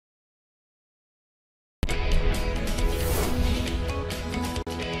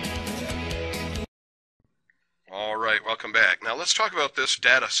welcome back. Now let's talk about this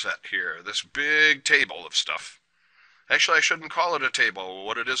data set here, this big table of stuff. Actually, I shouldn't call it a table.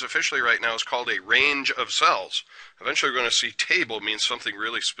 What it is officially right now is called a range of cells. Eventually we're going to see table means something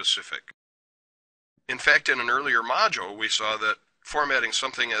really specific. In fact, in an earlier module, we saw that formatting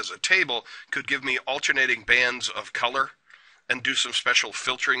something as a table could give me alternating bands of color and do some special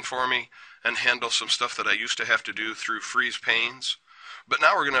filtering for me and handle some stuff that I used to have to do through freeze panes. But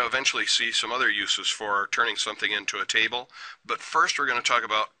now we're going to eventually see some other uses for turning something into a table. But first we're going to talk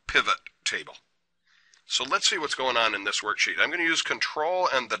about pivot table. So let's see what's going on in this worksheet. I'm going to use Control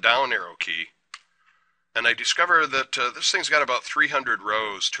and the down arrow key. And I discover that this thing's got about 300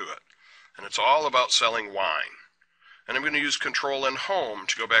 rows to it. And it's all about selling wine. And I'm going to use Control and Home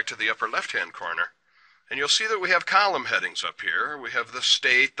to go back to the upper left-hand corner. And you'll see that we have column headings up here. We have the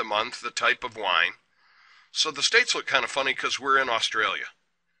state, the month, the type of wine. So the states look kind of funny because we're in Australia.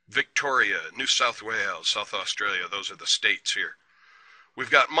 Victoria, New South Wales, South Australia, those are the states here.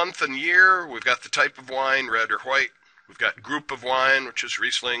 We've got month and year, we've got the type of wine, red or white. We've got group of wine, which is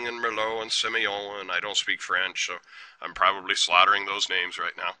Riesling and Merlot and Semillon, and I don't speak French, so I'm probably slaughtering those names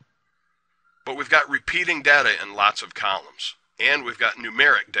right now. But we've got repeating data in lots of columns, and we've got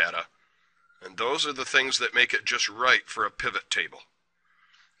numeric data, and those are the things that make it just right for a pivot table.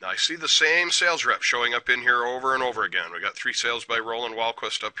 Now I see the same sales rep showing up in here over and over again. We got 3 sales by Roland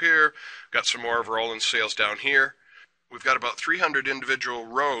Walquist up here, got some more of Roland's sales down here. We've got about 300 individual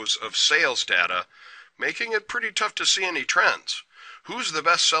rows of sales data, making it pretty tough to see any trends. Who's the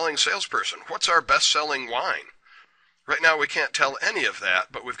best-selling salesperson? What's our best-selling wine? Right now we can't tell any of that,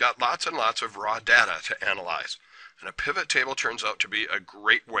 but we've got lots and lots of raw data to analyze. And a pivot table turns out to be a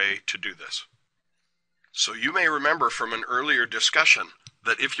great way to do this. So you may remember from an earlier discussion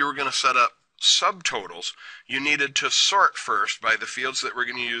that if you were going to set up subtotals, you needed to sort first by the fields that we're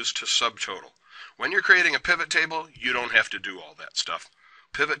going to use to subtotal. When you're creating a pivot table, you don't have to do all that stuff.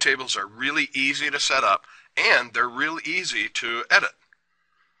 Pivot tables are really easy to set up, and they're real easy to edit.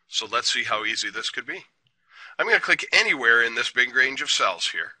 So let's see how easy this could be. I'm going to click anywhere in this big range of cells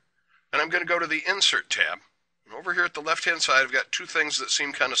here, and I'm going to go to the Insert tab. And over here at the left-hand side, I've got 2 things that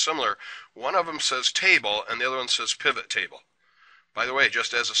seem kind of similar. One of them says Table, and the other one says Pivot Table. By the way,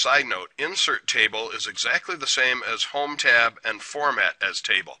 just as a side note, Insert Table is exactly the same as Home tab and Format as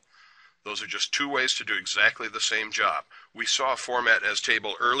Table. Those are just 2 ways to do exactly the same job. We saw Format as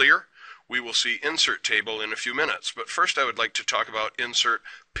Table earlier. We will see Insert Table in a few minutes. But first I would like to talk about Insert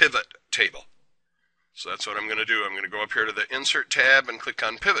Pivot Table. So that's what I'm going to do. I'm going to go up here to the Insert tab and click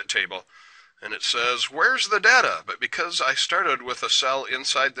on Pivot Table. And it says, where's the data? But because I started with a cell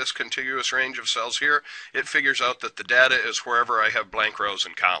inside this contiguous range of cells here, it figures out that the data is wherever I have blank rows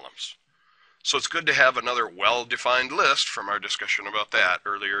and columns. So it's good to have another well-defined list from our discussion about that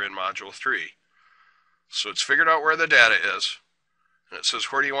earlier in Module 3. So it's figured out where the data is. And it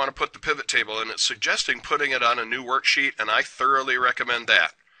says, where do you want to put the pivot table? And it's suggesting putting it on a new worksheet, and I thoroughly recommend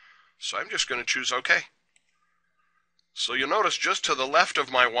that. So I'm just going to choose OK. So you'll notice just to the left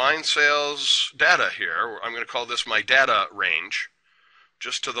of my wine sales data here, I'm going to call this my data range.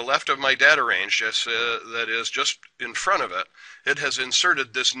 Just to the left of my data range, that is just in front of it, it has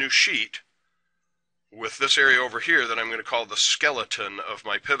inserted this new sheet with this area over here that I'm going to call the skeleton of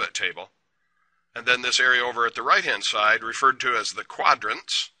my pivot table. And then this area over at the right-hand side referred to as the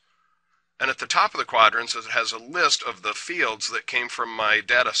quadrants. And at the top of the quadrants, it has a list of the fields that came from my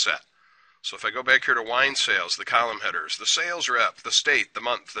data set. So if I go back here to wine sales, the column headers, the sales rep, the state, the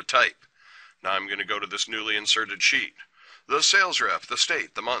month, the type. Now I'm going to go to this newly inserted sheet. The sales rep, the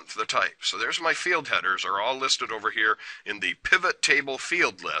state, the month, the type. So there's my field headers are all listed over here in the pivot table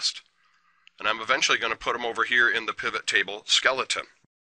field list. And I'm eventually going to put them over here in the pivot table skeleton.